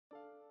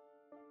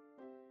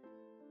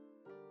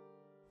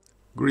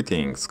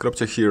Greetings,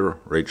 Kropcia here,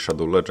 Raid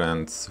Shadow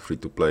Legends, free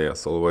to play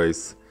as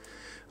always.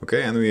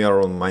 Okay, and we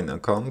are on mine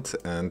account,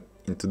 and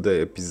in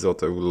today's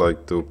episode I would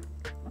like to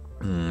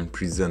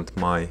present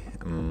my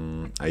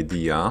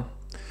idea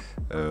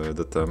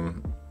that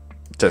I'm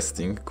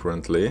testing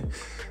currently.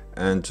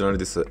 And generally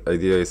this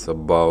idea is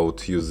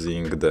about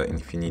using the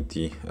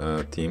Infinity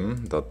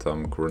team that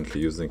I'm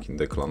currently using in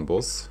the clan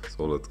boss.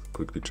 So let's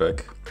quickly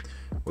check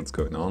what's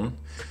going on.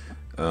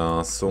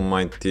 So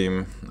my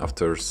team,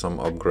 after some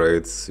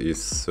upgrades,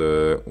 is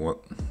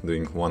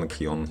doing 1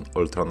 key on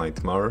Ultra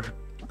Nightmare.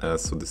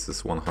 So this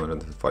is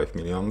 105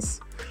 millions.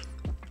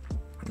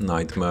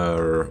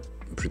 Nightmare,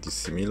 pretty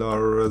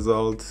similar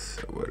result.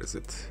 Where is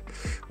it?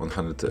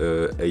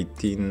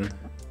 118.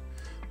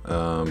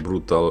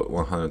 Brutal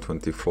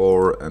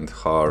 124 and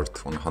Hard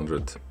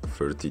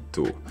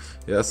 132.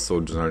 Yes, so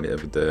generally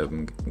every day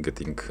I'm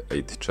getting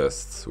 8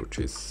 chests, which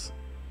is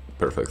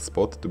perfect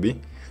spot to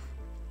be.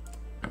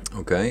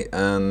 Okay,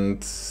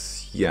 and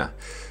yeah,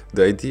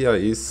 the idea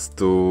is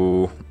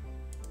to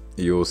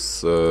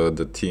use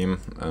the team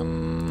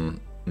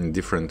in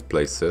different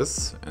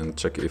places and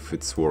check if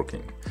it's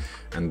working.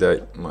 And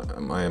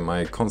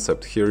my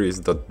concept here is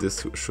that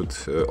this should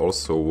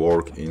also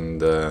work in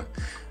the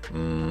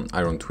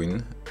Iron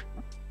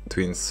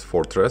Twins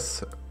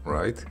Fortress,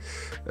 right?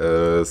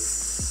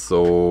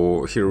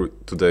 So here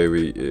today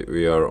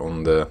we are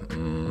on the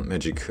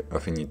Magic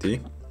Affinity.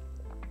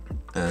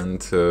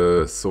 And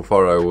so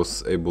far I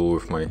was able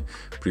with my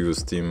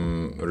previous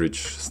team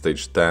reach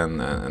stage 10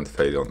 and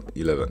fail on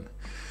 11.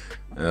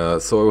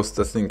 So I was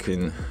testing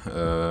in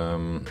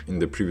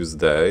the previous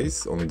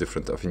days on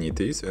different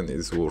affinities and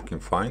it's working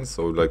fine,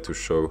 so I'd like to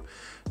show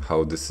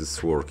how this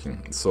is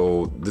working.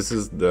 So this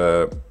is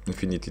the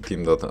Infinity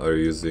team that I'm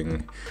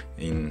using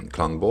in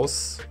Clan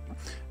Boss.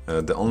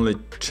 The only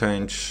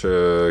change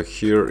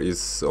here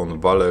is on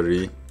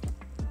Valerie.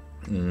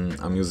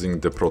 I'm using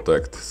the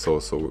Protect,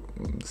 so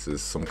this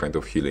is some kind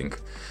of healing.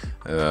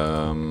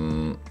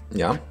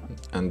 Yeah,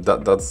 and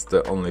that's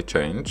the only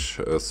change.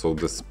 So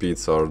the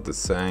speeds are the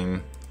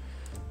same.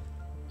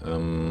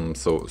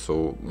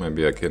 So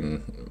maybe I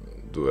can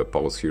do a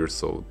pause here.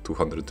 So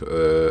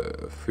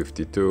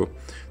 252,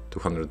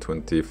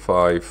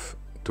 225,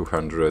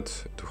 200,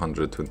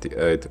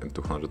 228, and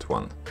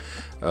 201.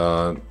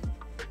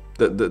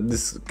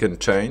 This can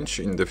change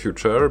in the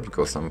future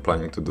because I'm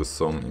planning to do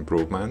some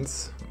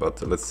improvements,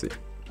 but let's see.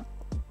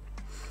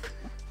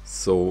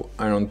 So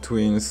Iron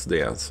Twins,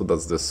 yeah, so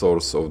that's the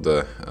source of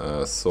the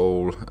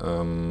soul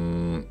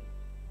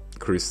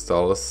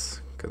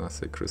crystals. Can I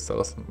say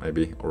crystals?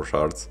 Maybe, or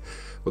shards,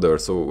 whatever.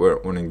 So we're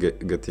only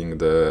getting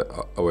the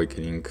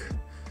awakening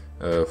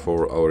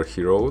for our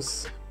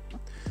heroes.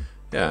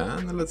 Yeah,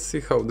 and let's see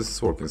how this is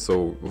working.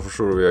 So for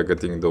sure we are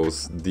getting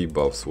those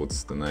debuffs.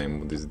 What's the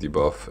name of this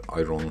debuff?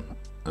 Iron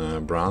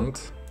brand.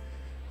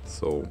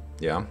 So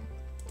yeah,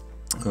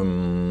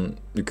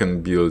 you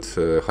can build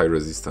high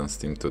resistance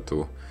team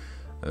to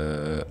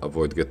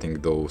avoid getting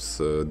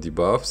those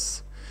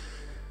debuffs.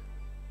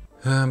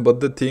 But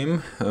the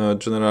team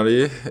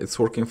generally it's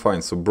working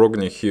fine. So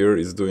Brogni here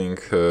is doing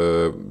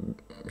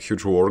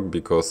huge work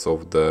because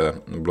of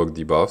the block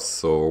debuffs.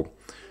 So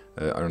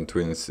Iron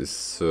Twins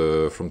is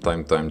from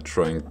time to time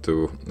trying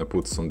to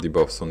put some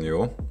debuffs on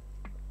you.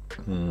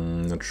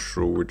 Not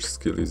sure which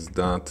skill is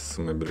that,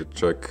 so maybe let's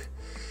check.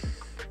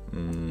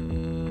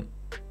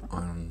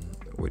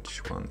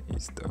 Which one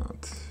is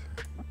that?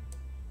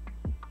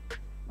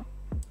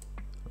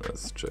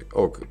 Let's check.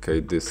 Okay,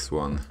 this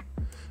one.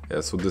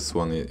 Yeah, so this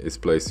one is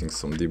placing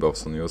some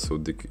debuffs on you, so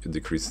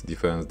decrease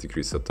defense,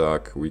 decrease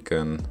attack,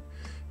 weaken.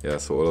 Yeah,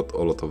 so a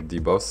lot of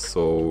debuffs,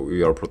 so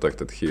we are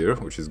protected here,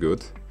 which is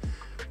good.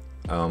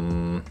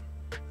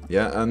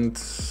 Yeah, and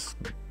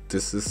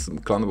this is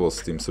Clan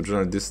Boss team, so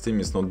generally this team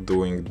is not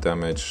doing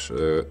damage.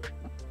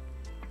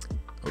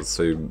 Let's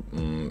say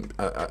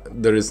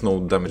there is no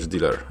damage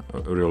dealer,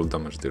 real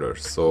damage dealer,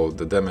 so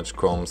the damage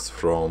comes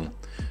from,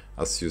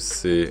 as you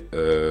see,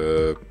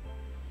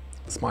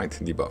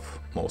 smite debuff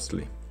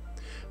mostly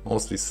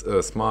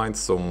smite,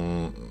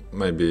 some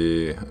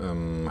maybe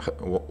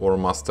War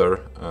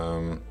Master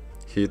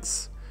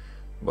hits,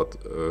 but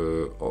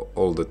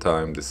all the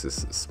time this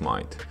is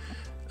smite.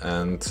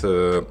 And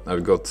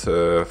I've got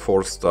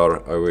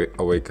 4-star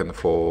awaken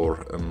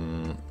for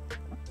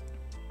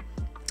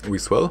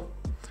Wixwell,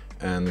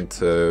 and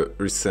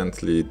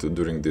recently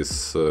during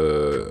this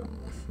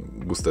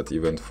boosted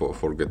event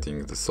for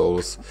getting the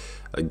souls,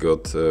 I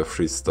got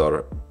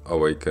 3-star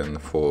awaken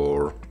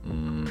for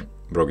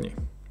Brogni.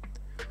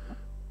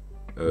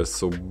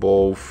 So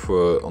both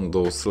on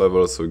those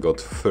levels we got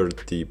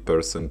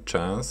 30%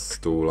 chance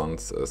to land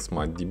a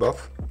smite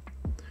debuff,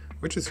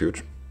 which is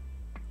huge.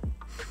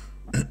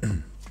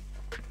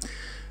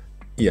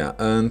 Yeah,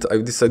 and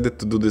I've decided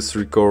to do this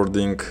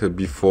recording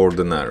before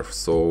the nerf,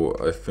 so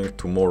I think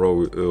tomorrow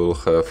we will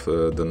have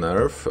the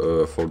nerf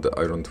for the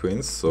Iron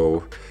Twins.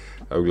 So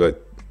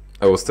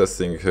I was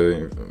testing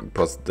in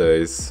past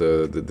days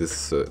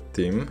this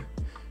team.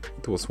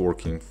 It was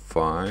working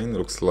fine.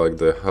 Looks like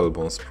the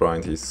Hellbone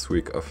Sprite is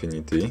weak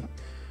affinity.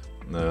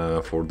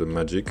 for the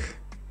magic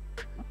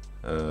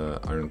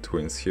Iron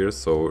Twins here,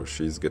 so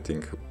she's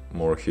getting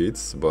more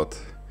hits, but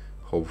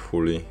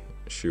hopefully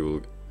she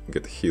will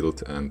get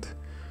healed and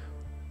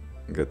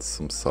get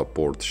some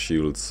support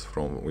shields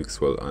from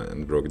Wixwell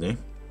and Brogni,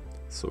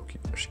 so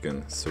she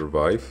can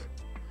survive.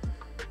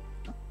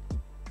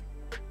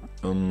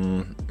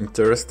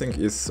 Interesting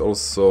is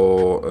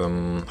also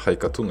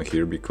Haikatun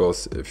here,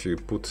 because if you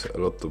put a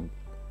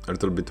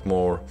little bit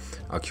more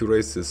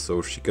accuracy,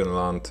 so she can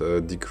land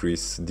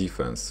decrease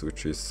defense,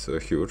 which is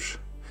huge.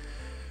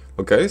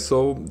 Okay,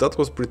 so that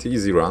was pretty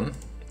easy run.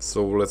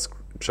 So let's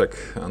check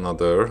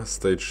another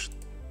stage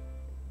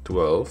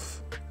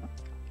 12.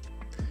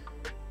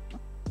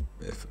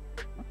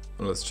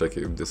 Let's check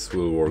if this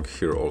will work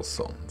here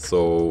also.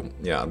 So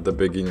yeah, at the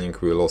beginning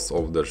we lost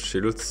all their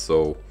shields,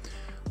 so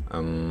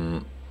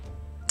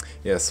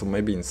yeah, so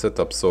maybe in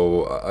setup,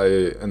 so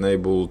I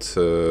enabled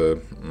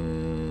the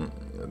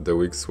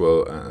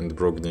Wixwell and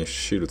Brogni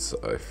shields,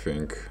 I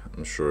think.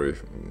 I'm sure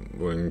if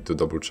we need to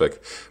double check,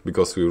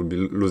 because we will be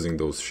losing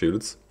those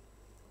shields,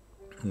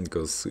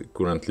 because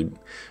currently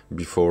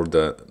before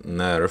the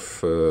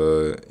nerf,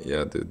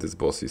 yeah, this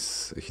boss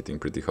is hitting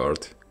pretty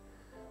hard.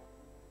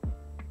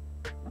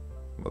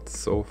 But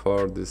so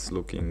far this is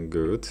looking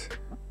good.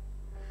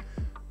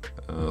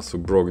 So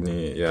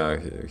Brogni, yeah,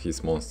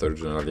 he's monster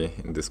generally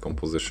in this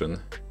composition.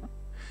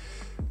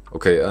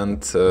 Okay,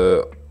 and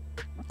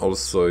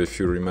also if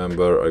you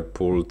remember, I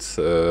pulled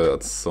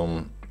at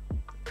some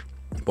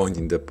point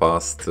in the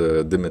past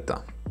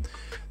Dymita.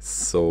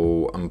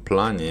 So I'm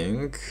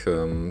planning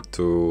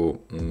to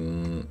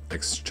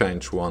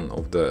exchange one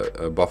of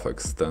the buff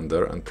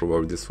extender, and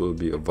probably this will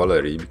be a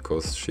Valerie,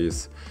 because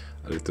she's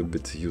a little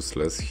bit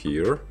useless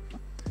here.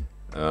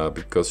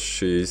 Because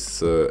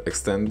she's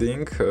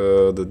extending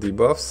the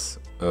debuffs,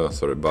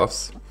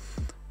 buffs,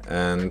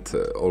 and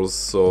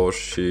also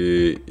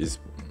she is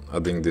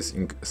adding this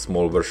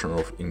small version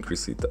of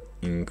increase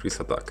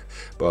attack.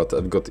 But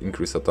I've got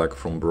increase attack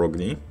from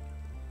Brogni,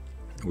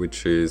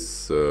 which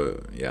is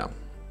yeah,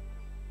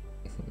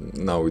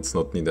 now it's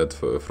not needed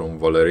from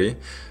Valerie,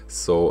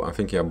 so I'm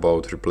thinking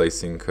about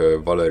replacing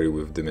Valerie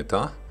with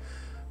Dymita.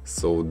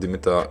 So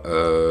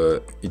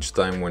Dymita, each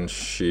time when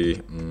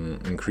she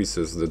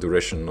increases the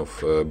duration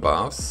of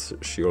buffs,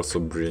 she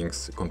also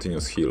brings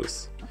continuous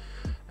heals,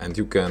 and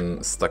you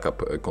can stack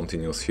up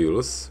continuous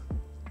heals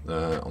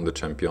on the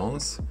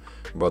champions.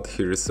 But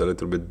here is a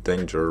little bit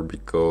danger,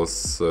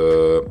 because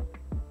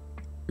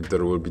if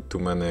there will be too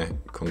many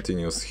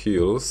continuous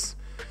heals,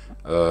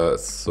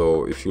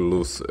 so if you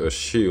lose a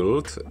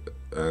shield,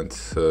 and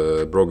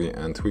Brogni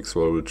and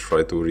Wixwell will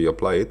try to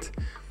reapply it,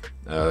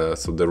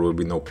 so there will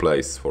be no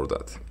place for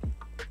that.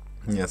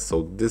 Yeah,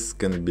 so this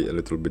can be a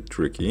little bit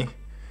tricky.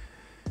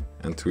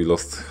 And we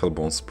lost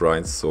Hellbone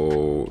Sprite,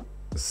 so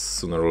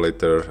sooner or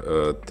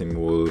later team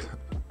will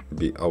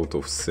be out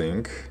of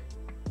sync.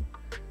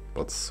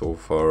 But so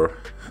far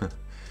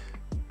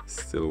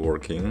still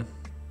working.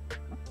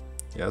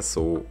 Yeah,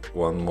 so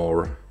one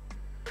more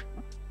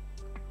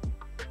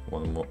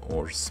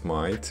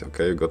smite.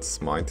 Okay, you got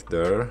smite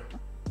there.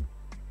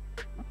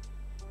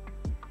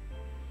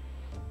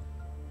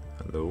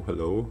 Hello,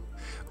 hello.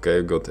 Okay,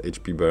 I got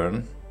HP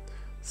burn,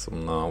 so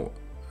now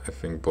I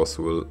think boss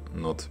will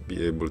not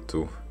be able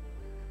to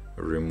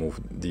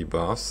remove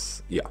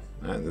debuffs. Yeah,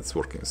 and it's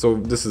working. So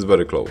this is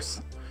very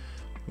close.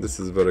 This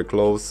is very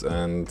close,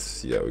 and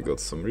yeah, we got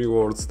some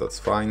rewards, that's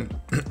fine.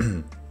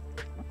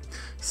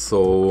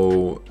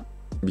 So,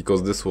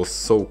 because this was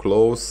so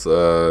close,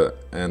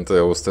 and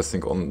I was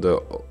testing on the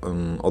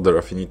other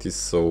affinities,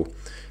 so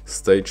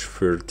stage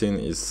 13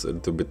 is a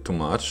little bit too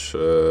much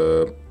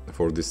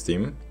for this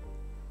team.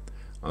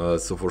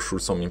 So for sure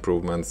some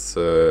improvements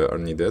are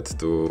needed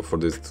for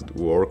this to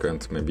work,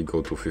 and maybe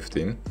go to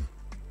 15.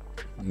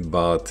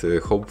 But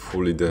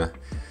hopefully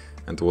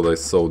and what I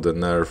saw, the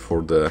nerf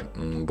for the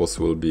boss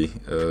will be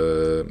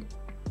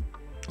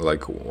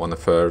like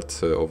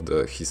 1/3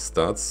 of his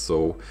stats.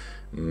 So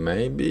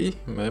maybe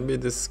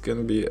this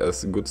can be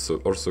as good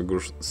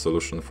good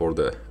solution for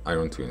the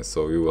Iron Twins.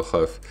 So you will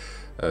have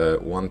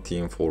one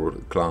team for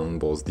Clan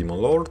Boss Demon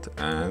Lord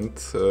and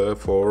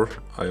for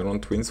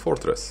Iron Twins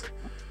Fortress,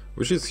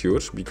 which is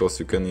huge, because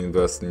you can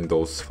invest in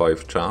those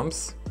 5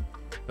 champs,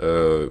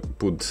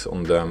 put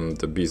on them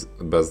the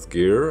best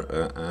gear,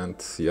 and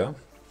yeah,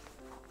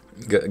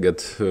 get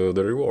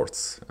the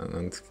rewards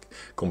and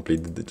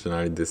complete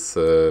generally this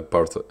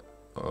part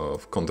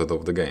of content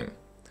of the game.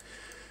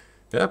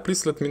 Yeah,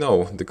 please let me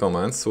know in the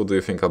comments, what do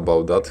you think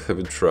about that? Have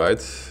you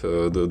tried?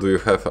 Do you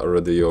have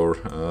already your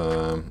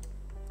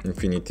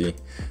Infinity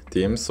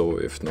team? So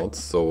if not,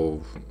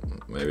 so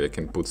maybe I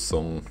can put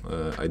some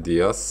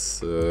ideas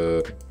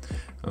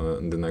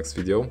in the next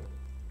video.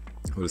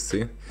 We'll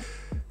see.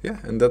 Yeah,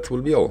 and that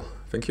will be all.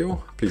 Thank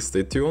you. Please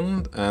stay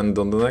tuned, and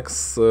on the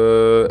next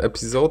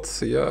episode,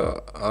 yeah,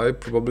 I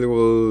probably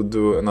will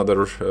do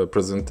another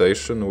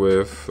presentation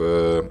with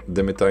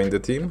Dymita in the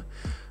team,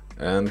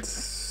 and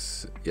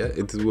yeah,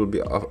 it will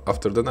be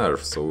after the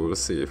nerf, so we'll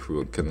see if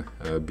we can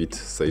beat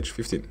Sage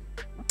 15.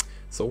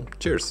 So,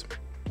 cheers!